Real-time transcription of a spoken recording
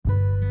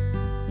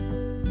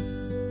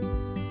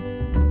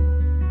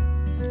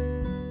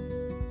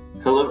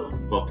Hello,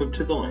 welcome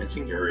to the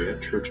Lansing Area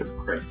Church of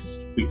Christ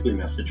weekly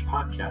message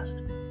podcast.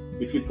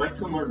 If you'd like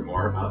to learn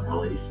more about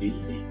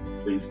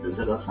LACC, please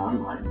visit us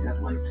online at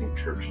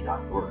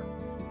lansingchurch.org.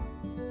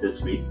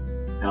 This week,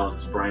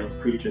 Alex Bryant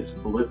preaches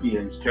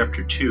Philippians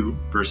chapter 2,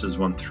 verses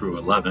 1 through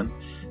 11,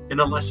 in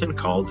a lesson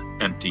called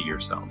Empty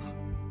Yourself.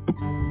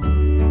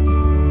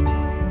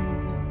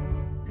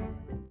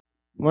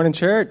 Morning,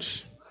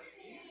 church.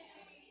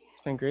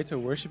 It's been great to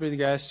worship with you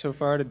guys so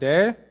far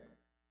today.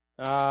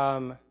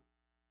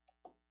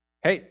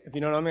 Hey, if you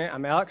don't know me,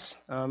 I'm Alex.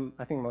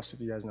 I think most of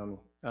you guys know me.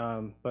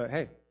 But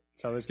hey,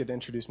 it's always good to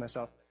introduce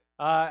myself.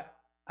 I,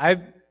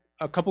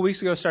 a couple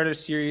weeks ago, started a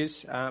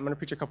series. I'm going to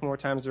preach a couple more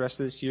times the rest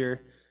of this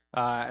year.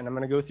 And I'm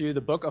going to go through the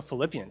book of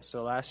Philippians.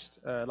 So last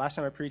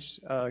time I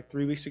preached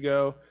 3 weeks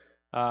ago,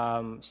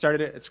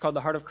 started it. It's called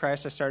The Heart of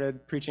Christ. I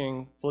started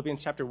preaching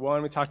Philippians chapter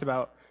 1. We talked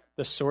about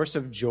the source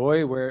of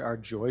joy, where our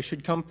joy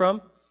should come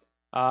from.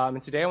 And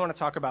today I want to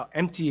talk about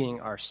emptying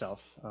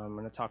ourselves. I'm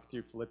going to talk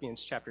through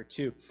Philippians chapter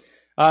 2.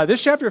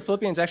 This chapter of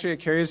Philippians actually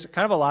carries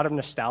kind of a lot of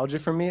nostalgia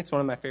for me. It's one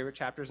of my favorite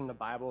chapters in the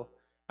Bible.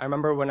 I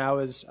remember when I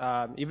was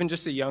even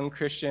just a young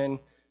Christian,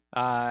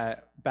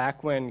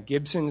 back when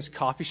Gibson's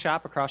Coffee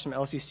Shop across from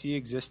LCC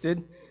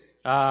existed.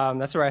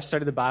 That's where I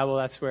studied the Bible.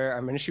 That's where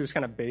our ministry was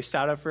kind of based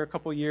out of for a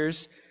couple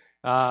years.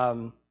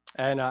 And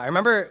I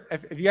remember,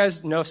 if you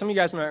guys know, some of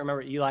you guys might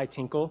remember Eli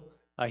Tinkle.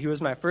 He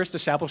was my first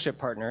discipleship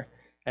partner.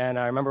 And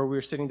I remember we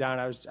were sitting down.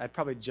 I'd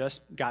probably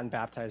just gotten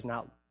baptized,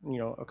 not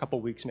a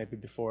couple weeks maybe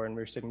before, and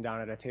we were sitting down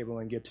at a table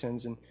in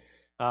Gibson's. And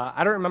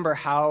I don't remember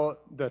how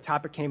the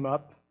topic came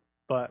up,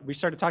 but we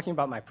started talking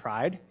about my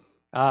pride.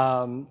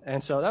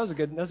 And so that was a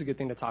good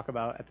thing to talk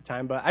about at the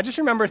time. But I just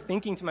remember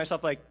thinking to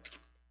myself,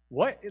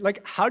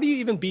 how do you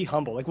even be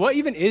humble? Like, what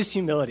even is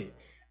humility?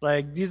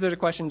 Like, these are the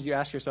questions you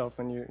ask yourself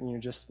when you're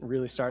just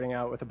really starting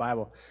out with the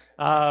Bible.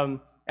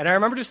 And I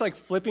remember just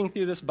flipping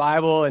through this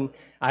Bible, and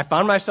I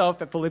found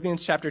myself at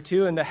Philippians chapter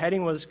 2, and the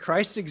heading was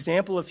Christ's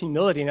example of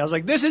humility. And I was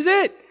like, this is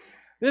it.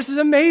 This is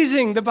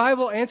amazing. The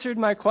Bible answered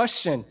my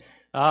question.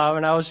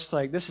 And I was just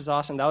like, this is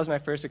awesome. That was my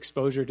first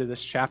exposure to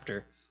this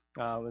chapter.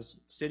 I was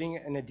sitting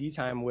in a D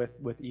time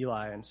with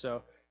Eli. And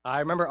so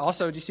I remember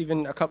also just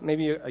even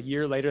maybe a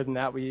year later than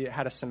that, we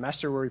had a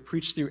semester where we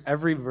preached through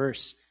every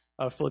verse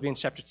of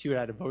Philippians chapter 2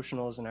 at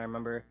devotionals. And I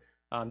remember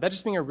that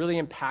just being a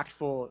really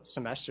impactful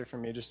semester for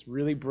me, just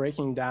really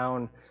breaking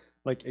down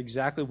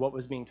exactly what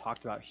was being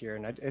talked about here.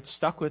 And it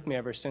stuck with me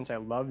ever since. I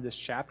love this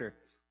chapter.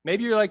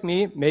 Maybe you're like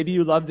me. Maybe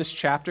you love this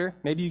chapter.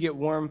 Maybe you get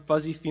warm,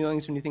 fuzzy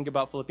feelings when you think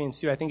about Philippians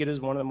 2. I think it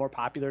is one of the more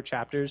popular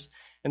chapters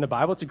in the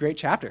Bible. It's a great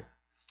chapter.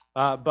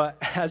 But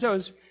as I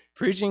was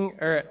writing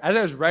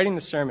the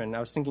sermon, I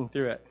was thinking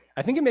through it.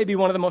 I think it may be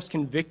one of the most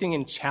convicting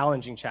and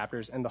challenging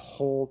chapters in the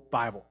whole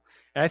Bible.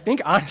 And I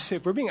think, honestly,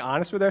 if we're being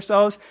honest with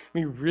ourselves,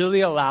 we really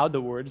allowed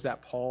the words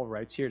that Paul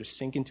writes here to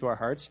sink into our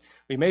hearts.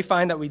 We may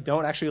find that we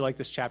don't actually like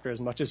this chapter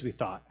as much as we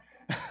thought.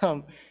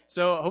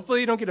 So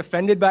hopefully you don't get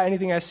offended by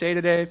anything I say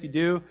today. If you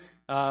do,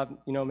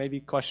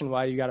 maybe question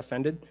why you got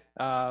offended.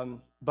 I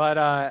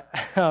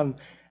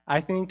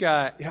think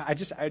I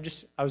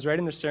was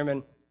writing the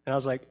sermon, and I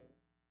was like,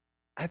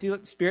 I feel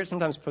like the Spirit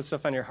sometimes puts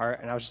stuff on your heart,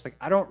 and I was just like,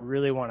 I don't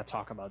really want to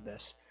talk about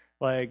this.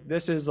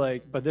 This is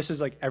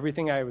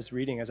everything I was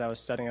reading as I was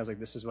studying. I was like,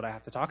 this is what I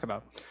have to talk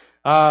about.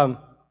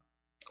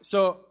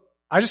 So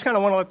I just kind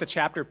of want to let the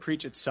chapter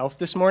preach itself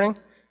this morning.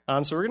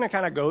 So we're going to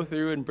kind of go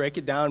through and break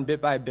it down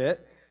bit by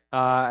bit.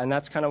 And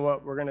that's kind of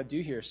what we're going to do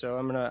here. So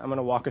I'm going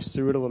to walk us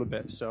through it a little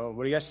bit. So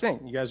what do you guys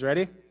think? You guys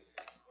ready?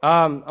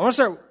 I want to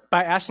start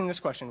by asking this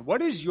question.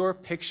 What is your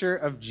picture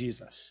of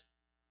Jesus?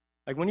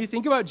 When you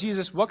think about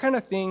Jesus, what kind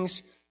of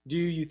things do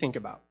you think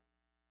about?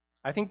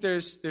 I think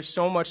there's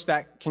so much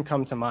that can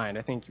come to mind.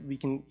 I think we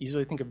can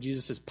easily think of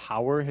Jesus'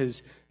 power,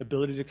 his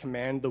ability to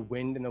command the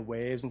wind and the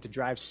waves and to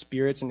drive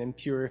spirits and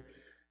impure,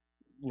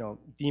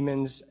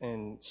 demons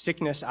and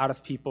sickness out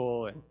of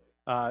people. And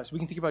so we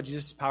can think about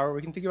Jesus' power.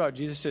 We can think about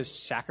Jesus'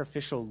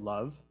 sacrificial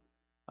love.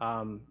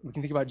 We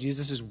can think about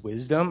Jesus'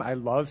 wisdom. I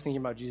love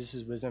thinking about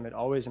Jesus' wisdom. It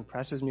always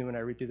impresses me when I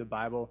read through the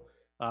Bible,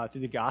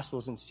 through the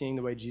Gospels, and seeing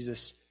the way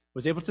Jesus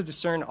was able to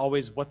discern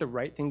always what the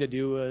right thing to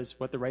do was,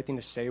 what the right thing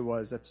to say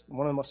was. That's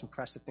one of the most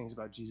impressive things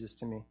about Jesus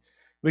to me.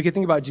 We could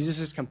think about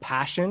Jesus'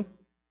 compassion.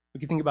 We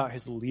could think about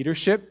his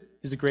leadership.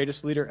 He's the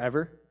greatest leader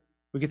ever.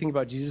 We could think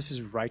about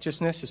Jesus'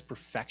 righteousness, his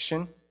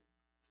perfection.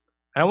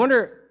 And I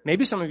wonder,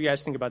 maybe some of you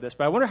guys think about this,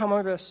 but I wonder how many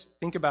of us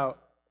think about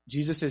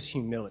Jesus'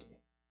 humility.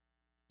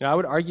 I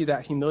would argue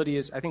that humility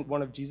is, I think,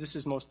 one of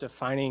Jesus' most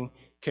defining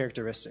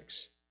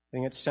characteristics. I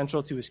think it's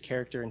central to his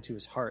character and to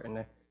his heart,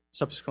 and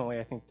subsequently,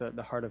 I think,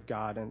 the heart of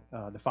God and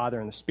the Father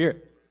and the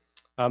Spirit.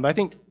 But I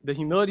think the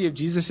humility of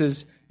Jesus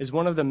is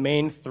one of the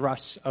main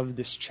thrusts of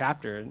this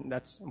chapter, and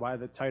that's why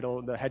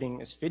the heading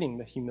is fitting,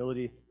 the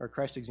humility, or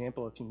Christ's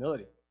example of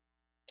humility.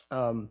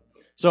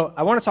 So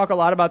I want to talk a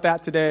lot about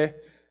that today,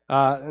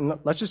 and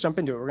let's just jump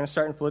into it. We're going to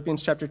start in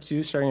Philippians chapter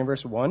 2, starting in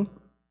verse 1.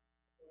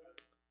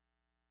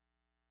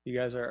 You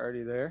guys are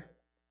already there.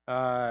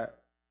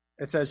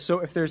 it says, "So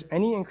if there's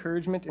any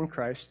encouragement in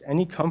Christ,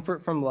 any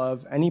comfort from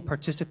love, any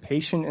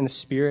participation in the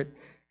Spirit,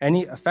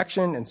 any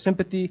affection and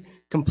sympathy,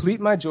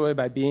 complete my joy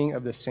by being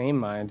of the same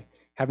mind,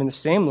 having the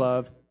same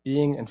love,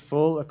 being in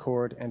full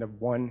accord and of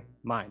one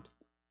mind."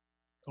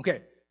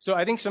 Okay, so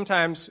I think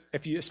sometimes,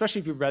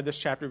 especially if you've read this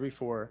chapter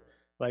before,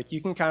 like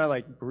you can kind of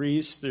like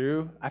breeze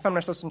through. I find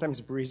myself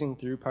sometimes breezing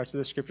through parts of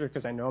the scripture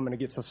because I know I'm going to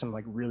get to some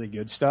like really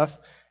good stuff.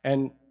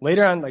 And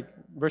later on, like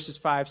verses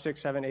 5,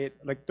 6, 7, 8,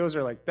 like those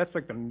are like, that's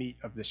like the meat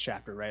of this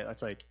chapter, right?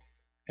 That's like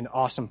an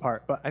awesome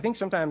part. But I think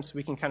sometimes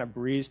we can kind of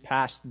breeze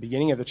past the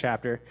beginning of the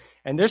chapter.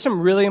 And there's some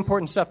really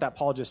important stuff that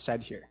Paul just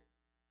said here.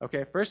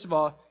 Okay, first of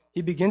all,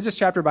 he begins this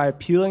chapter by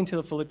appealing to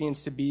the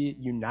Philippians to be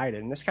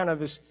united. And this kind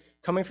of is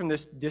coming from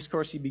this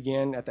discourse he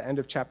began at the end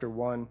of chapter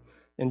 1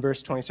 in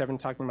verse 27,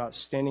 talking about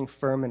standing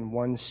firm in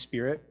one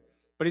spirit.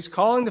 But he's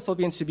calling the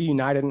Philippians to be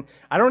united. And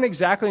I don't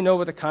exactly know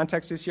what the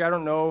context is here. I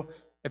don't know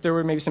if there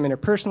were maybe some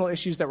interpersonal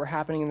issues that were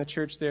happening in the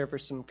church there, for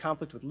some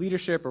conflict with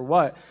leadership or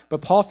what.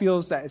 But Paul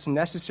feels that it's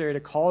necessary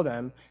to call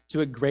them to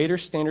a greater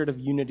standard of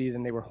unity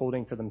than they were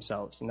holding for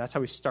themselves. And that's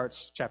how he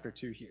starts chapter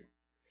 2 here.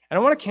 And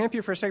I want to camp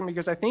here for a second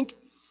because I think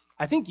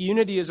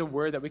unity is a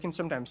word that we can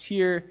sometimes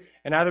hear,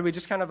 and either we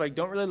just kind of like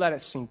don't really let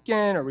it sink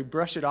in, or we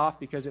brush it off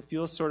because it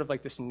feels sort of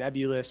like this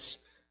nebulous,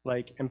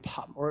 like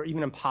or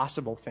even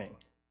impossible thing,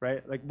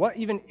 right? Like what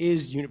even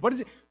is unity?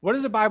 What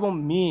does the Bible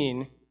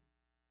mean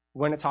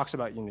when it talks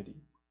about unity?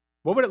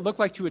 What would it look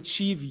like to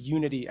achieve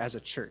unity as a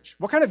church?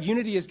 What kind of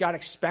unity is God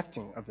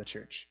expecting of the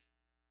church?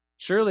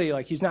 Surely,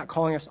 like he's not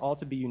calling us all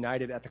to be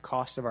united at the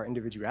cost of our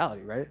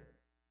individuality, right?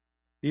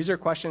 These are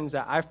questions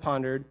that I've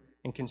pondered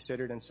and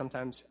considered, and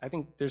sometimes I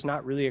think there's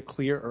not really a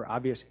clear or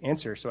obvious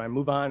answer. So I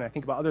move on and I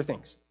think about other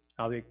things.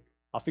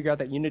 I'll figure out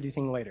that unity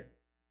thing later.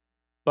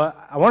 But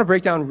I want to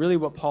break down really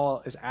what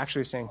Paul is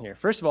actually saying here.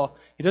 First of all,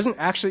 he doesn't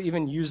actually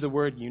even use the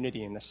word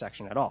unity in this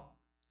section at all.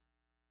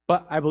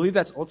 But I believe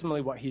that's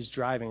ultimately what he's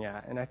driving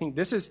at. And I think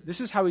this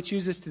is how he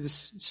chooses to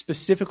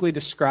specifically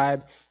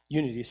describe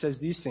unity. He says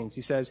these things.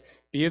 He says,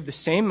 "Be of the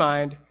same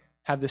mind,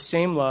 have the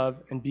same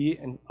love, and be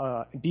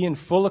in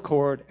full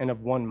accord and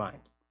of one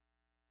mind."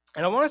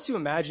 And I want us to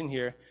imagine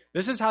here,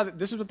 this is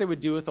what they would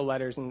do with the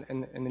letters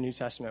in the New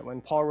Testament. When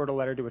Paul wrote a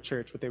letter to a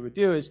church, what they would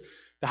do is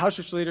the house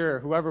church leader or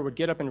whoever would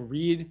get up and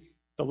read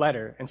the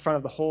letter in front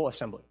of the whole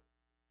assembly.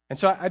 And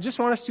so I just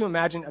want us to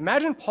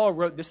imagine Paul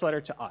wrote this letter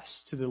to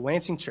us, to the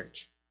Lansing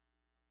church.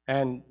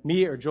 And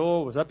me or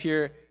Joel was up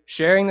here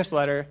sharing this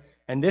letter,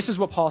 and this is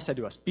what Paul said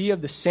to us: "Be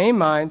of the same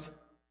mind,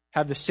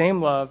 have the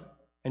same love,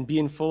 and be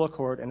in full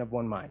accord and of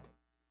one mind."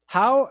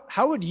 How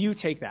would you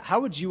take that? How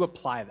would you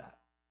apply that?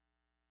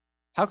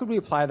 How could we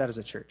apply that as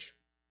a church?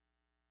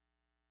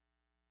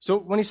 So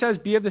when he says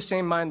be of the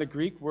same mind, the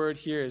Greek word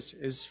here is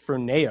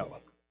phroneo.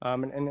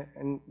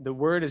 And the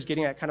word is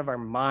getting at kind of our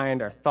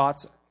mind, our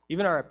thoughts,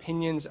 even our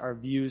opinions, our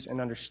views,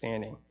 and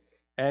understanding.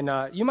 And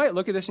you might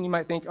look at this and you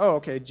might think, oh,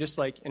 okay, just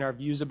like in our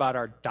views about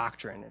our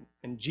doctrine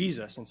and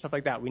Jesus and stuff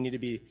like that, we need to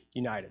be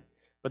united.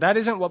 But that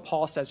isn't what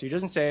Paul says. He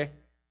doesn't say,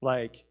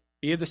 like,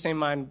 be of the same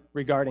mind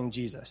regarding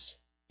Jesus.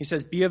 He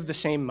says, be of the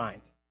same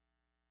mind.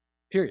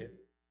 Period.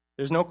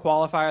 There's no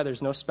qualifier.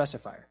 There's no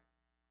specifier.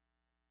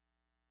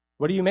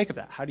 What do you make of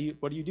that?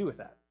 What do you do with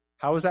that?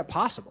 How is that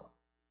possible?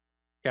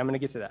 Okay, I'm going to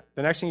get to that.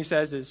 The next thing he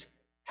says is,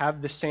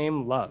 have the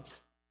same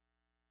love.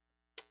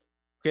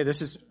 Okay,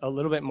 this is a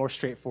little bit more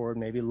straightforward,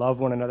 maybe. Love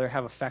one another,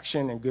 have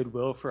affection and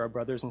goodwill for our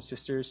brothers and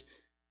sisters.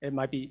 It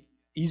might be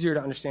easier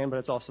to understand, but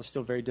it's also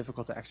still very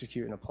difficult to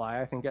execute and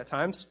apply, I think, at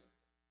times.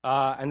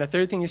 And the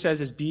third thing he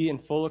says is be in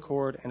full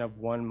accord and of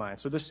one mind.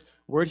 So this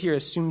word here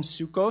is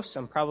sumsukos.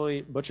 I'm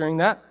probably butchering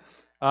that.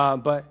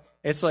 But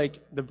it's like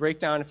the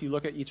breakdown, if you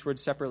look at each word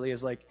separately,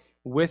 is like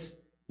with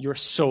your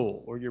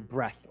soul or your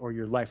breath or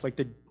your life. Like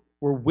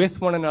we're with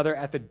one another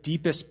at the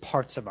deepest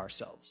parts of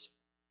ourselves.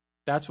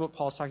 That's what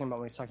Paul's talking about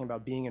when he's talking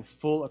about being in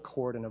full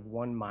accord and of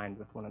one mind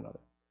with one another.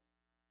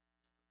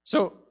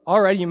 So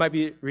already you might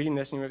be reading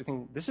this and you might be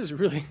thinking, this is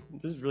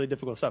really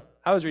difficult stuff.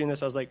 I was reading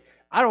this, I was like,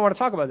 I don't want to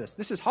talk about this.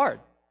 This is hard.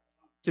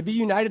 To be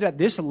united at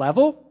this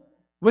level,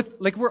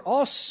 we're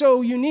all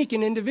so unique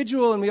and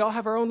individual, and we all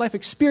have our own life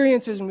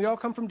experiences, and we all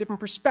come from different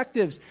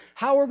perspectives.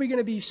 How are we going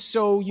to be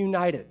so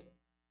united?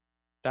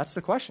 That's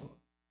the question.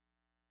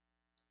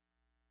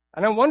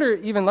 And I wonder,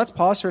 even, let's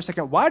pause for a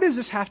second, why does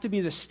this have to be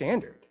the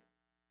standard?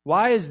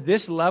 Why is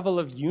this level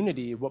of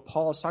unity what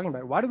Paul is talking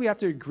about? Why do we have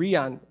to agree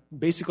on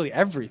basically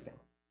everything?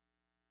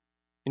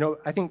 You know,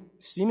 I think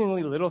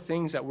seemingly little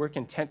things that we're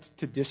content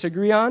to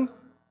disagree on,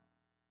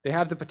 they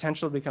have the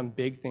potential to become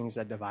big things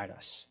that divide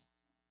us.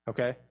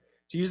 Okay?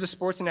 To use a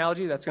sports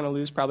analogy, that's going to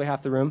lose probably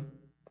half the room.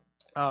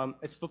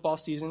 It's football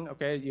season,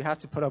 okay? You have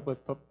to put up with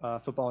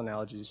football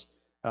analogies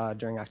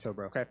during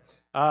October, okay?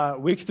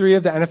 Week 3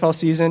 of the NFL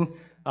season,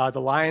 the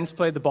Lions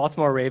played the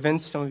Baltimore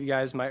Ravens. Some of you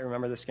guys might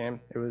remember this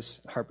game. It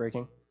was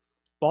heartbreaking.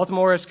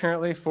 Baltimore is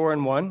currently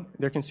 4-1.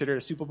 They're considered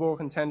a Super Bowl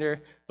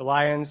contender. The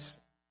Lions,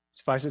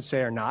 suffice it to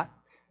say, are not.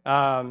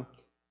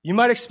 You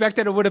might expect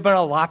that it would have been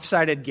a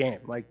lopsided game,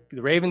 like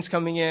the Ravens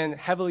coming in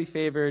heavily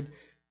favored,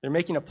 They're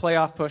making a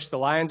playoff push. The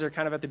Lions are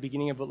kind of at the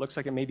beginning of what looks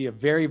like it may be a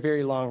very,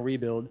 very long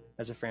rebuild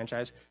as a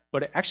franchise,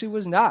 but it actually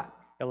was not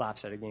a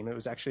lopsided game. It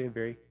was actually a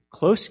very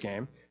close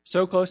game.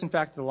 So close, in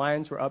fact, the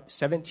Lions were up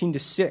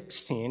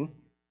 17-16,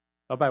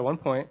 up by 1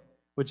 point,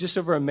 with just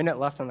over a minute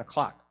left on the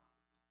clock.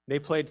 They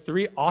played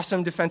 3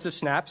 awesome defensive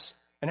snaps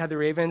and had the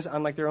Ravens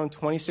on like their own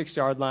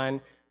 26-yard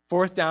line.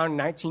 4th down,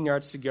 19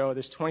 yards to go.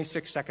 There's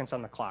 26 seconds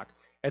on the clock.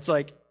 It's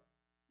like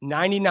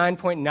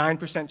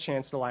 99.9%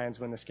 chance the Lions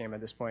win this game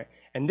at this point.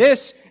 And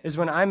this is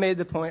when I made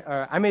the point,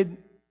 it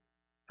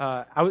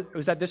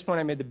was at this point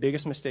I made the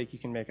biggest mistake you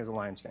can make as a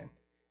Lions fan.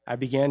 I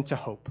began to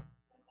hope.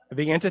 I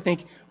began to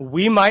think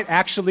we might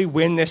actually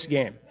win this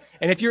game.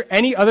 And if you're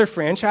any other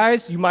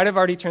franchise, you might have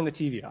already turned the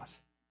TV off.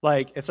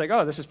 Like, it's like,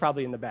 oh, this is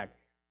probably in the bag.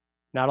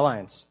 Not a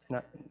Lions.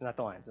 Not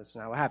the Lions. That's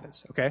not what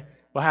happens, okay?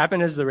 What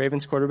happened is the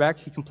Ravens quarterback,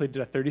 he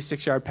completed a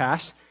 36-yard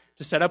pass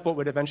to set up what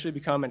would eventually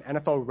become an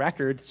NFL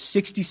record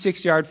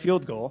 66-yard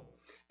field goal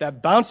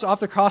that bounced off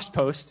the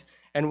crosspost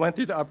and went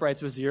through the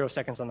uprights with 0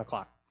 seconds on the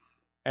clock.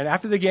 And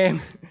after the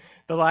game,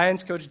 the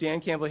Lions coach,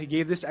 Dan Campbell, he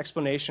gave this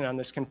explanation on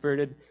this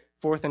converted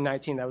 4th and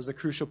 19. That was the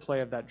crucial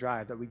play of that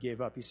drive that we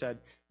gave up. He said,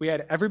 we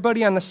had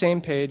everybody on the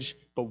same page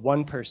but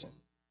one person,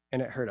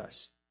 and it hurt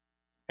us.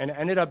 And it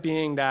ended up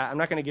being that, I'm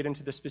not going to get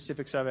into the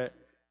specifics of it,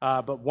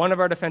 but one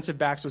of our defensive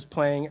backs was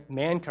playing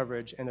man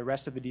coverage, and the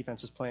rest of the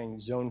defense was playing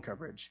zone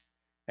coverage.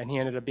 And he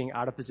ended up being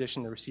out of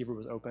position. The receiver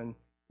was open,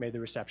 made the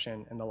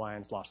reception, and the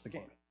Lions lost the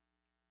game.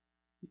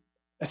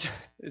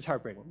 It's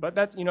heartbreaking. But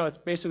that's, it's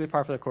basically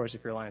par for the course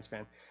if you're a Lions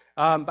fan.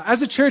 But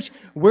as a church,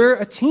 we're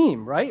a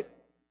team, right?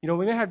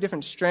 We may have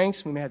different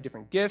strengths. We may have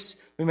different gifts.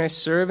 We may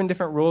serve in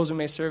different roles. We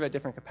may serve at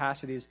different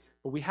capacities.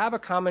 But we have a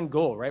common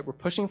goal, right? We're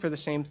pushing for the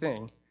same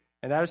thing.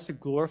 And that is to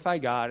glorify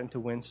God and to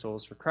win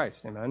souls for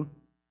Christ. Amen?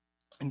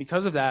 And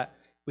because of that,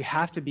 we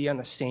have to be on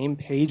the same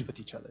page with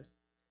each other.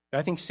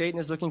 I think Satan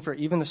is looking for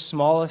even the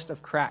smallest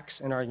of cracks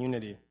in our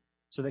unity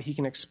so that he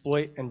can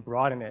exploit and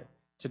broaden it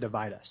to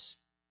divide us.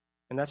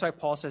 And that's why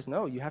Paul says,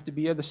 no, you have to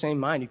be of the same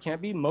mind. You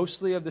can't be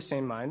mostly of the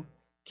same mind.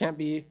 You can't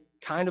be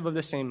kind of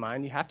the same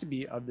mind. You have to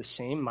be of the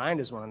same mind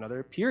as one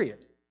another, period.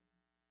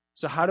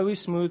 So how do we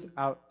smooth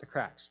out the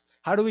cracks?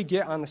 How do we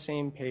get on the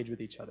same page with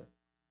each other?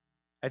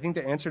 I think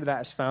the answer to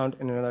that is found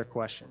in another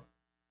question.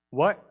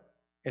 What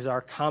is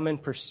our common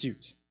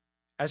pursuit?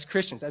 As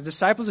Christians, as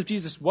disciples of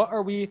Jesus, what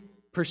are we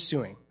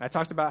pursuing? I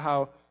talked about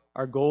how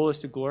our goal is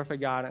to glorify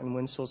God and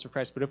win souls for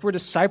Christ. But if we're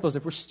disciples,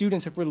 if we're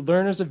students, if we're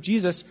learners of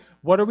Jesus,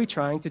 what are we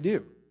trying to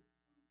do?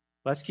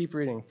 Let's keep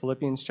reading.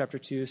 Philippians chapter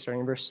 2, starting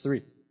in verse 3.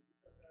 It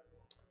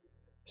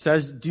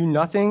says, do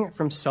nothing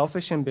from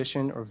selfish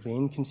ambition or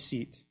vain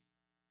conceit,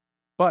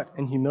 but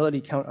in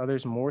humility count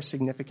others more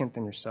significant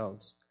than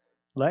yourselves.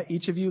 Let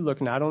each of you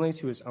look not only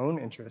to his own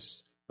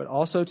interests, but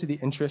also to the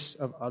interests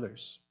of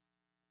others.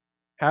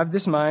 Have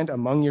this mind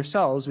among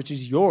yourselves, which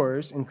is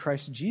yours in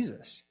Christ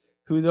Jesus,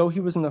 who, though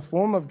he was in the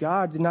form of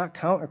God, did not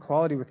count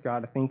equality with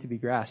God a thing to be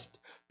grasped,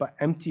 but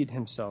emptied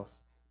himself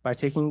by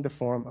taking the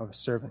form of a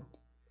servant.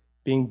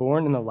 Being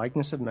born in the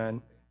likeness of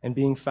men, and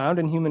being found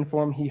in human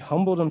form, he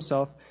humbled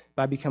himself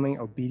by becoming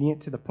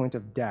obedient to the point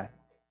of death,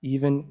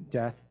 even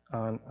death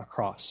on a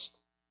cross.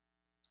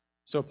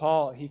 So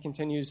Paul, he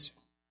continues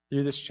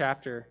through this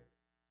chapter,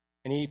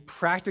 and he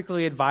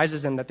practically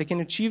advises them that they can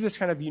achieve this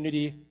kind of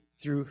unity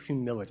through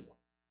humility.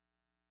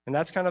 And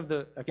that's kind of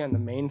the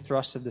main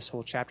thrust of this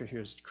whole chapter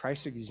here is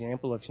Christ's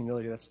example of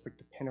humility. That's like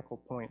the pinnacle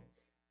point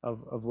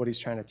of what he's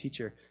trying to teach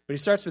here. But he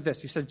starts with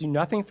this. He says, do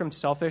nothing from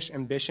selfish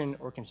ambition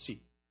or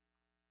conceit.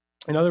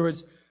 In other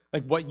words,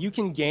 like what you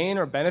can gain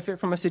or benefit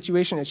from a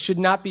situation, it should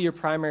not be your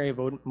primary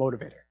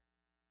motivator.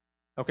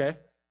 Okay?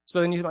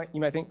 So then you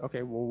might think,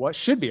 okay, well, what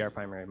should be our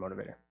primary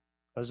motivator?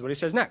 This is what he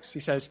says next. He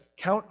says,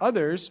 count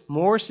others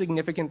more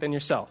significant than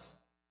yourself.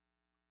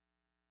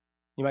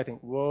 You might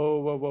think,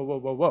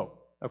 whoa.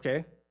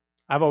 Okay?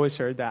 I've always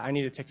heard that I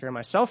need to take care of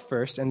myself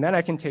first, and then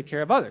I can take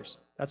care of others.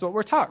 That's what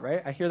we're taught,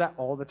 right? I hear that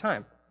all the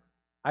time.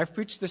 I've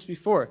preached this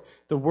before. I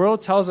think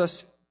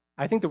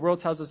the world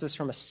tells us this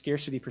from a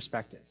scarcity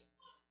perspective.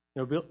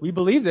 We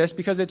believe this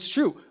because it's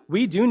true.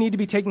 We do need to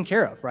be taken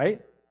care of,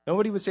 right?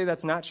 Nobody would say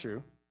that's not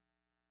true.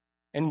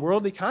 In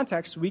worldly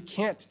context, we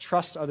can't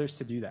trust others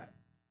to do that.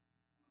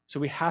 So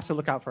we have to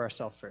look out for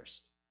ourselves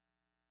first.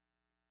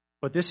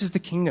 But this is the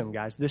kingdom,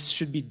 guys. This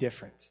should be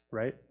different,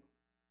 right?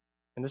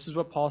 And this is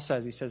what Paul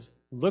says. He says,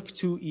 look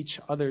to each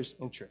other's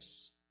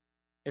interests.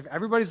 If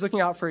everybody's looking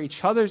out for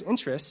each other's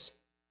interests,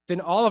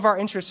 then all of our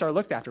interests are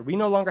looked after. We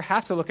no longer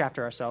have to look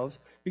after ourselves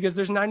because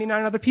there's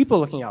 99 other people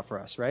looking out for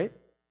us, right?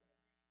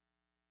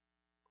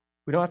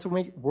 We don't have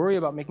to worry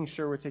about making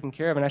sure we're taken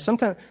care of.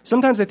 And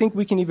sometimes I think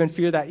we can even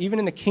fear that even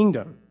in the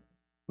kingdom,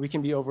 we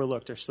can be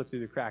overlooked or slip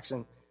through the cracks.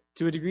 And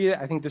to a degree,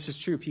 I think this is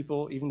true.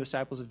 People, even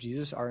disciples of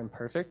Jesus, are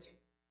imperfect.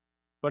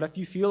 But if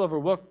you feel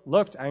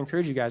overlooked, I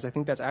encourage you guys, I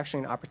think that's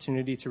actually an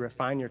opportunity to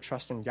refine your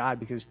trust in God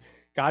because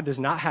God does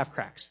not have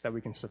cracks that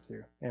we can slip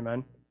through.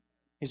 Amen?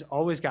 He's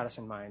always got us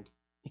in mind.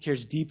 He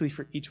cares deeply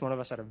for each one of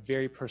us at a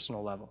very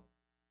personal level.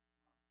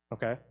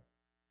 Okay?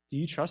 Do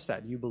you trust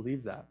that? Do you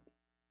believe that?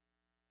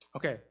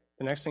 Okay,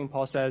 the next thing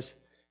Paul says,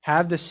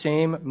 have the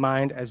same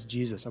mind as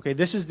Jesus. Okay,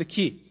 this is the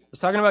key. I was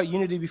talking about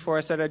unity before.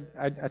 I said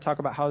I'd talk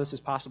about how this is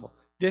possible.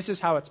 This is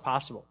how it's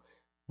possible.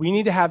 We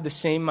need to have the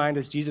same mind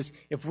as Jesus.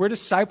 If we're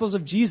disciples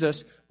of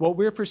Jesus, what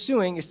we're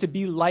pursuing is to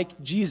be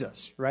like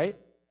Jesus, right?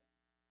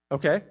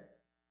 Okay?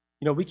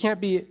 We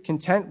can't be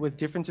content with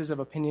differences of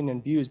opinion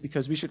and views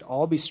because we should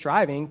all be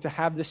striving to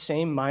have the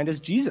same mind as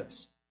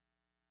Jesus.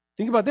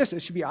 Think about this.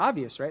 It should be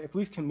obvious, right? If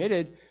we've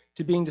committed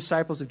to being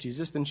disciples of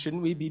Jesus, then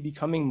shouldn't we be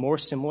becoming more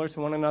similar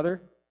to one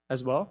another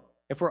as well?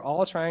 If we're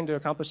all trying to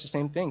accomplish the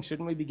same thing,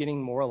 shouldn't we be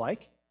getting more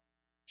alike?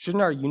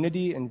 Shouldn't our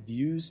unity and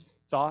views,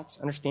 thoughts,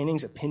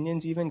 understandings,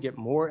 opinions even get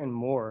more and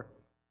more,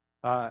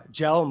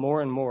 gel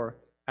more and more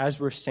as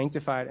we're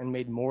sanctified and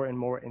made more and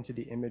more into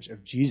the image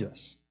of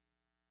Jesus?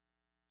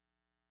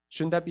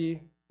 Shouldn't that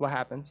be what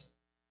happens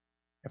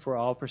if we're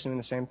all pursuing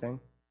the same thing?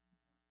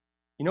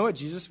 You know what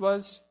Jesus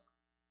was?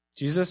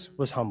 Jesus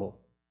was humble.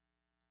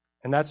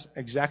 And that's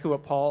exactly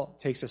what Paul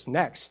takes us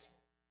next.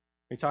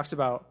 He talks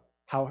about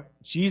how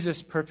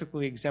Jesus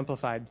perfectly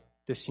exemplified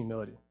this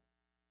humility.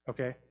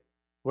 Okay?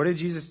 What did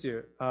Jesus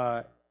do?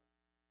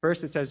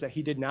 First, it says that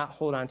he did not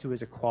hold on to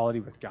his equality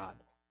with God.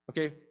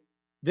 Okay?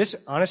 This,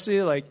 honestly,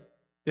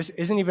 this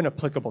isn't even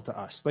applicable to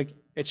us.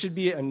 It should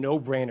be a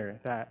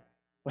no-brainer that,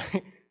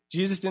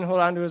 Jesus didn't hold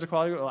on to his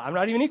equality. Well, I'm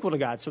not even equal to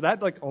God, so that,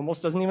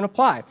 almost doesn't even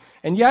apply.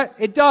 And yet,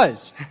 it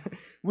does.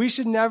 We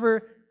should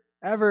never,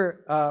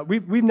 ever,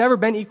 we've never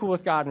been equal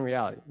with God in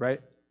reality, right?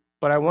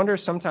 But I wonder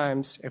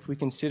sometimes if we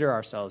consider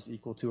ourselves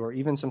equal to, or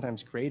even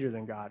sometimes greater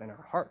than God in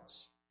our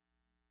hearts.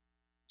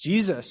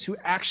 Jesus, who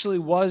actually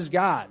was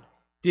God,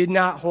 did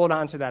not hold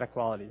on to that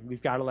equality.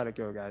 We've got to let it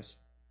go, guys.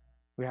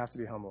 We have to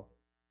be humble.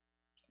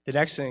 The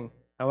next thing,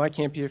 I want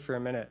to camp here for a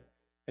minute.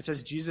 It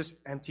says Jesus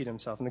emptied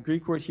himself. And the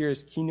Greek word here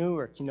is kinu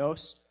or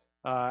kinos.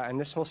 And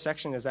this whole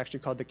section is actually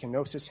called the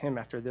kenosis hymn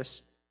after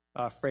this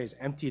phrase,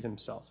 emptied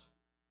himself.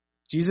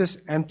 Jesus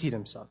emptied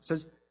himself. It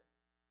says,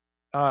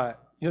 I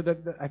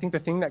think the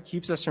thing that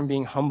keeps us from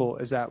being humble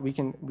is that we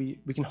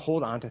can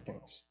hold on to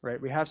things,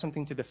 right? We have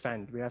something to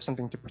defend. We have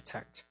something to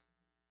protect.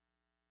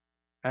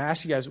 And I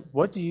ask you guys,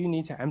 what do you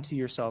need to empty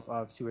yourself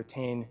of to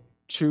attain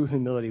true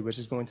humility, which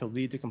is going to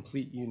lead to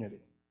complete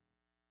unity?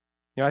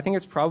 I think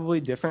it's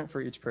probably different for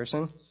each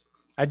person.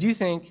 I do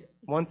think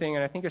one thing,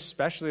 and I think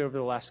especially over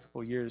the last couple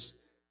of years,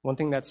 one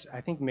thing that's,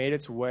 I think, made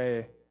its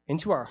way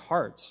into our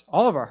hearts,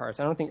 all of our hearts.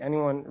 I don't think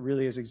anyone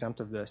really is exempt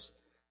of this.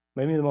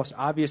 Maybe the most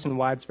obvious and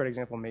widespread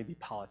example may be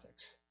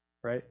politics,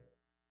 right?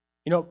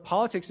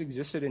 Politics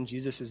existed in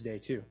Jesus' day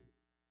too.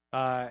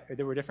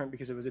 They were different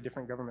because it was a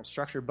different government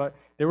structure, but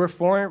there were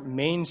four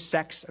main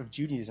sects of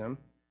Judaism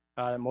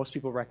that most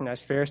people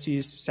recognize: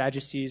 Pharisees,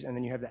 Sadducees, and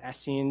then you have the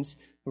Essenes,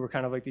 who were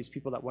kind of like these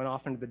people that went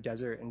off into the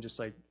desert and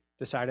just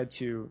decided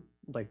to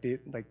they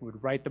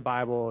would write the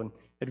Bible and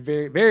had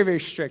very, very, very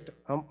strict,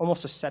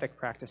 almost ascetic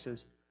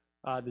practices.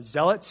 The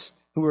Zealots,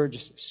 who were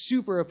just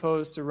super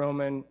opposed to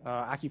Roman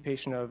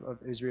occupation of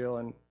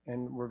Israel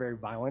and were very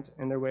violent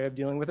in their way of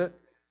dealing with it.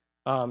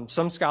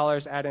 Some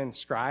scholars add in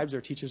scribes or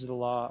teachers of the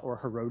law, or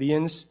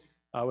Herodians,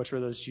 which were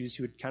those Jews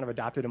who had kind of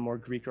adopted a more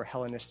Greek or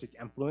Hellenistic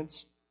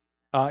influence.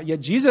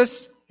 Yet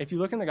Jesus, if you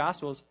look in the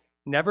Gospels,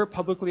 never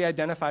publicly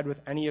identified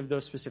with any of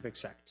those specific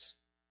sects.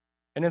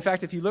 And in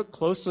fact, if you look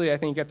closely, I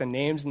think, at the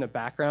names and the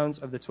backgrounds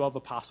of the 12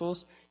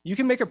 apostles, you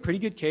can make a pretty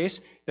good case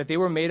that they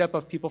were made up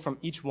of people from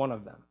each one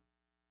of them.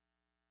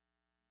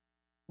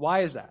 Why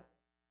is that?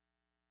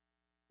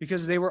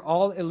 Because they were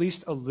all at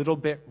least a little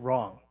bit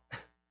wrong.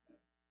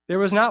 There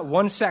was not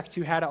one sect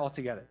who had it all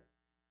together.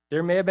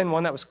 There may have been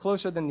one that was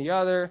closer than the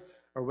other,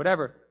 or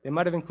whatever. They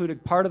might have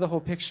included part of the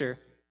whole picture,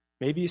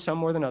 maybe some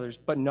more than others,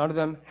 but none of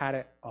them had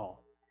it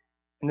all.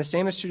 And the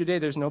same is true today.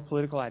 There's no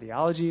political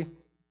ideology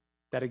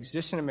that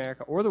exists in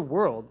America or the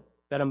world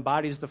that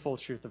embodies the full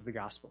truth of the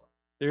gospel.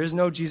 There is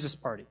no Jesus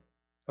party,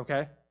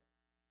 okay?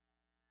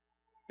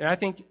 And I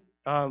think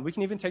we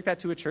can even take that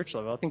to a church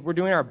level. I think we're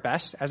doing our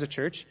best as a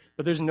church,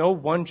 but there's no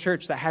one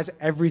church that has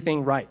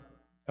everything right,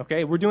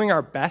 okay? We're doing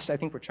our best. I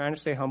think we're trying to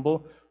stay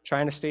humble,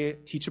 trying to stay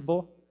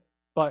teachable,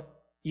 but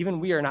even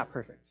we are not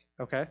perfect,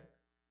 okay?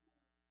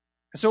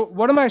 So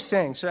what am I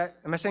saying?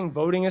 Am I saying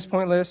voting is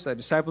pointless, that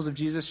disciples of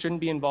Jesus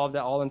shouldn't be involved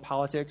at all in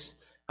politics?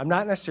 I'm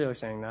not necessarily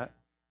saying that,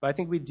 but I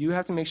think we do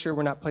have to make sure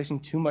we're not placing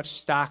too much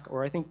stock,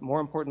 or I think more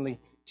importantly,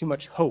 too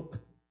much hope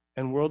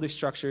in worldly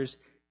structures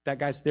that,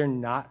 guys, they're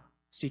not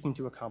seeking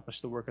to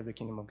accomplish the work of the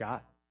kingdom of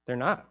God. They're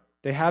not.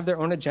 They have their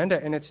own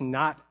agenda, and it's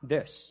not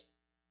this,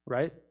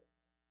 right?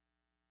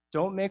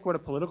 Don't make what a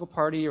political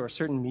party or a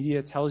certain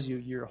media tells you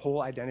your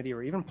whole identity,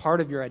 or even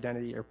part of your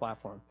identity or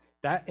platform.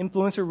 That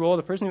influencer role,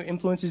 the person who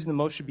influences you the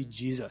most should be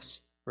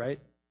Jesus, right?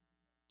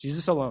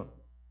 Jesus alone.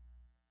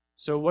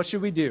 So what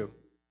should we do?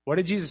 What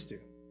did Jesus do?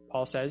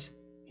 Paul says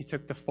he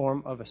took the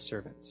form of a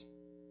servant,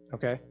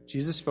 okay?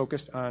 Jesus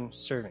focused on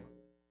serving.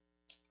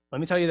 Let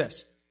me tell you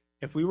this.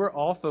 If we were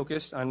all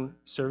focused on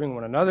serving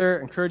one another,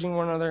 encouraging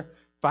one another,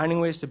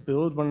 finding ways to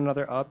build one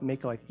another up,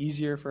 make life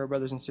easier for our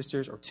brothers and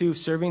sisters, or two,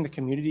 serving the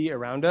community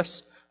around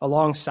us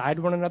alongside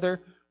one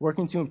another,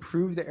 working to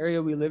improve the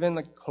area we live in,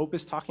 like Hope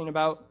is talking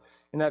about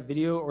in that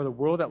video, or the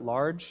world at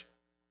large,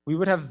 we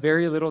would have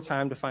very little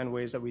time to find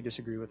ways that we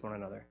disagree with one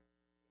another.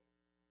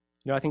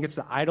 I think it's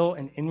the idle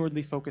and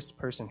inwardly focused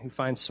person who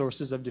finds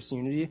sources of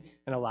disunity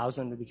and allows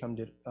them to become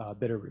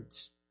bitter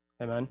roots.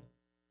 Amen?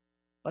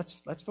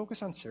 Let's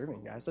focus on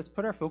serving, guys. Let's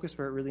put our focus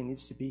where it really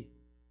needs to be.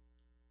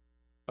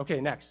 Okay,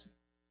 next.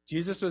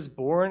 Jesus was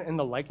born in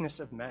the likeness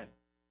of men.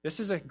 This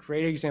is a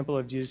great example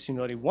of Jesus'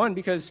 humility. One,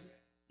 because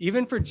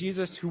even for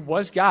Jesus, who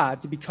was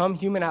God, to become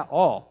human at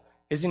all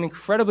is an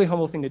incredibly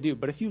humble thing to do.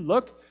 But if you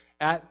look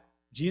at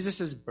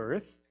Jesus'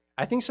 birth,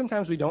 I think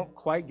sometimes we don't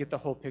quite get the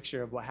whole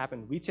picture of what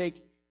happened. We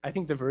take, I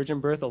think, the virgin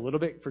birth a little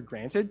bit for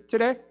granted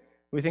today.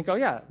 We think, oh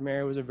yeah,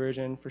 Mary was a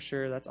virgin for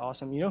sure. That's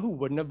awesome. You know who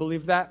wouldn't have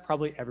believed that?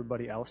 Probably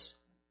everybody else.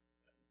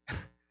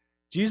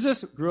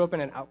 Jesus grew up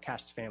in an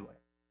outcast family.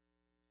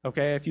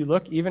 Okay, if you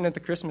look even at the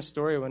Christmas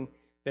story when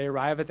they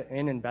arrive at the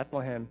inn in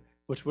Bethlehem,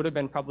 which would have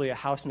been probably a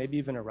house, maybe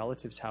even a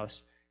relative's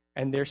house,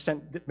 and they're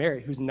sent,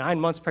 Mary, who's 9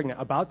 months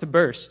pregnant, about to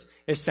burst,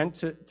 is sent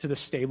to the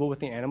stable with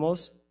the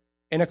animals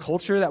in a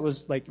culture that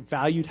was like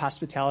valued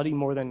hospitality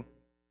more than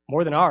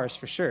ours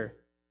for sure.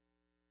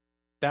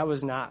 That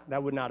would not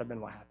have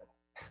been what happened.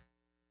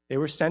 They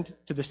were sent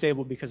to the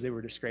stable because they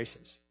were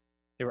disgraces.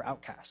 They were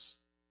outcasts.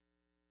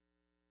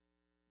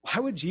 Why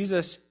would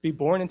Jesus be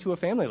born into a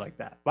family like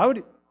that?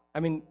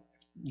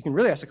 You can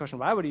really ask the question,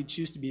 why would he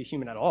choose to be a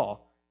human at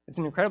all? It's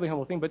an incredibly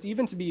humble thing, but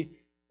even to be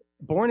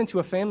born into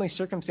a family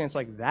circumstance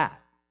like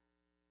that,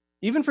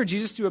 even for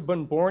Jesus to have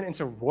been born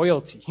into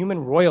royalty, human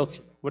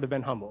royalty would have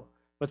been humble,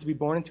 but to be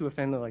born into a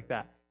family like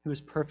that, he was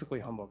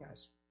perfectly humble,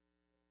 guys.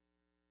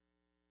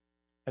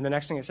 And the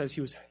next thing it says,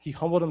 he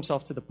humbled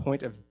himself to the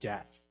point of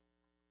death.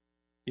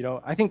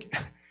 I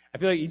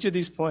feel like each of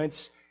these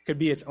points could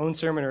be its own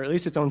sermon, or at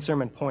least its own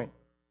sermon point.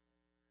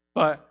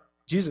 But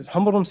Jesus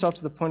humbled himself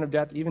to the point of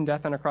death, even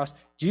death on a cross.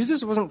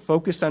 Jesus wasn't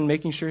focused on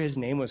making sure his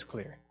name was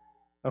clear.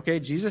 Okay,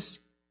 Jesus,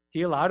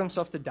 he allowed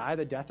himself to die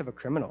the death of a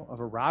criminal, of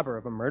a robber,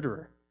 of a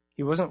murderer.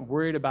 He wasn't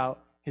worried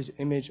about his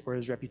image or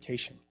his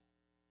reputation.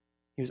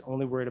 He was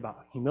only worried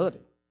about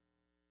humility,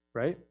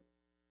 right?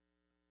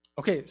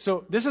 Okay,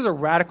 so this is a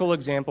radical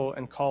example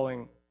and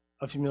calling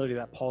of humility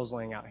that Paul's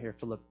laying out here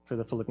for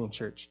the Philippian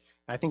church.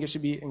 I think it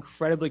should be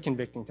incredibly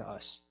convicting to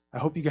us. I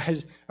hope you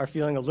guys are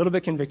feeling a little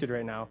bit convicted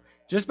right now,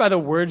 just by the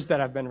words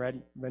that I've been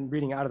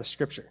reading out of the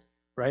scripture,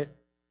 right?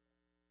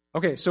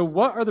 Okay, so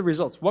what are the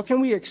results? What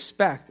can we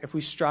expect if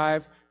we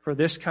strive for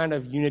this kind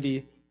of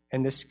unity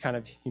and this kind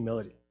of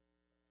humility?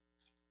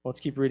 Well, let's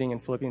keep reading in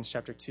Philippians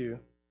chapter 2,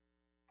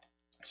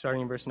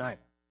 starting in verse 9. It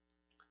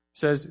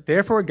says,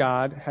 "Therefore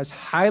God has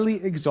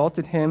highly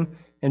exalted him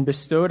and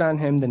bestowed on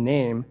him the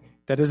name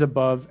that is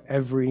above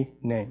every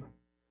name,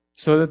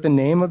 so that the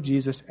name of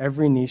Jesus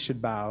every knee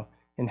should bow,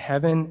 in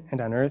heaven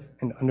and on earth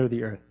and under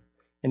the earth,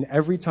 and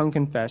every tongue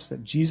confess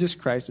that Jesus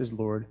Christ is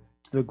Lord,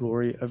 to the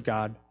glory of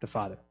God the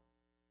Father."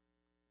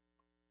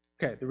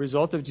 Okay, the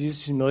result of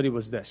Jesus' humility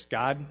was this.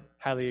 God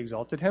highly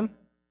exalted him.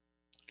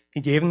 He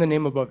gave him the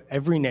name above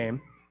every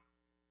name.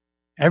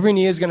 Every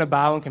knee is going to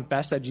bow and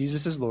confess that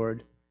Jesus is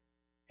Lord,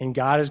 and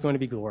God is going to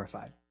be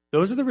glorified.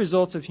 Those are the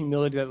results of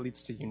humility that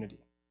leads to unity.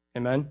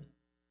 Amen?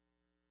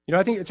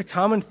 I think it's a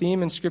common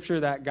theme in Scripture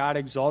that God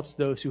exalts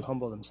those who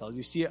humble themselves.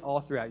 You see it all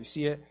throughout. You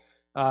see it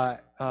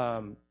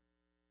from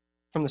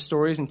the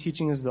stories and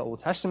teachings of the Old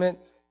Testament.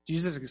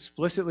 Jesus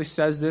explicitly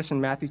says this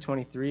in Matthew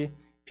 23.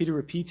 Peter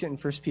repeats it in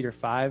 1 Peter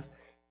 5.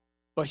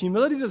 But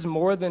humility does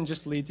more than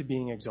just lead to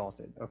being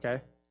exalted,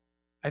 okay?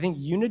 I think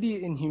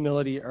unity and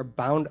humility are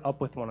bound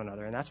up with one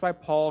another. And that's why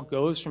Paul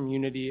goes from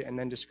unity and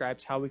then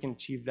describes how we can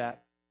achieve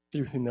that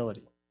through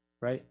humility,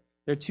 right?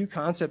 They're two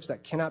concepts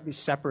that cannot be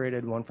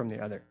separated one from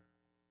the other.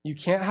 You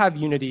can't have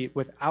unity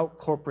without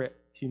corporate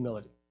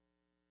humility.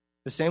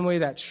 The same way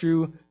that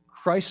true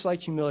Christ-like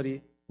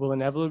humility will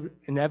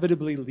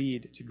inevitably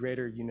lead to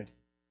greater unity.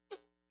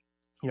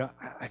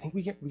 I think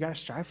we got to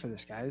strive for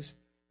this, guys.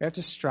 We have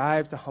to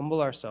strive to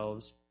humble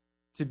ourselves,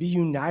 to be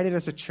united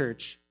as a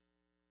church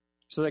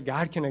so that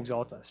God can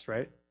exalt us,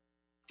 right?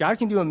 God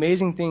can do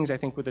amazing things, I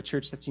think, with a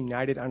church that's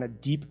united on a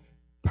deep,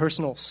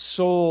 personal,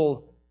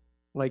 soul,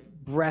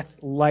 breath,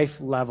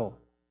 life level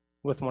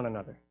with one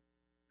another.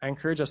 I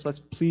encourage us, let's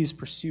please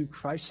pursue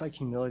Christ-like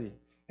humility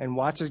and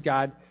watch as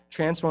God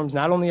transforms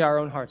not only our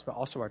own hearts, but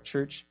also our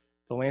church,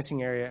 the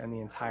Lansing area, and the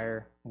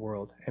entire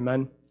world.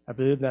 Amen? I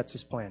believe that's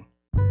his plan.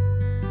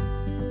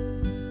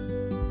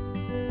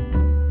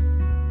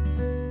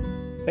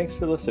 Thanks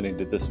for listening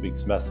to this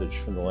week's message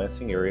from the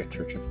Lansing Area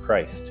Church of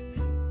Christ.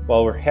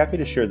 While we're happy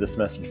to share this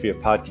message via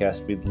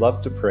podcast, we'd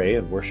love to pray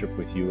and worship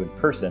with you in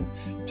person.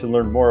 To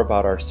learn more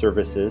about our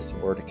services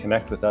or to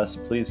connect with us,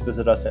 please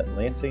visit us at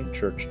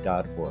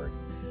lansingchurch.org.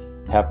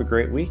 Have a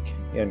great week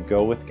and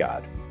go with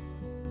God.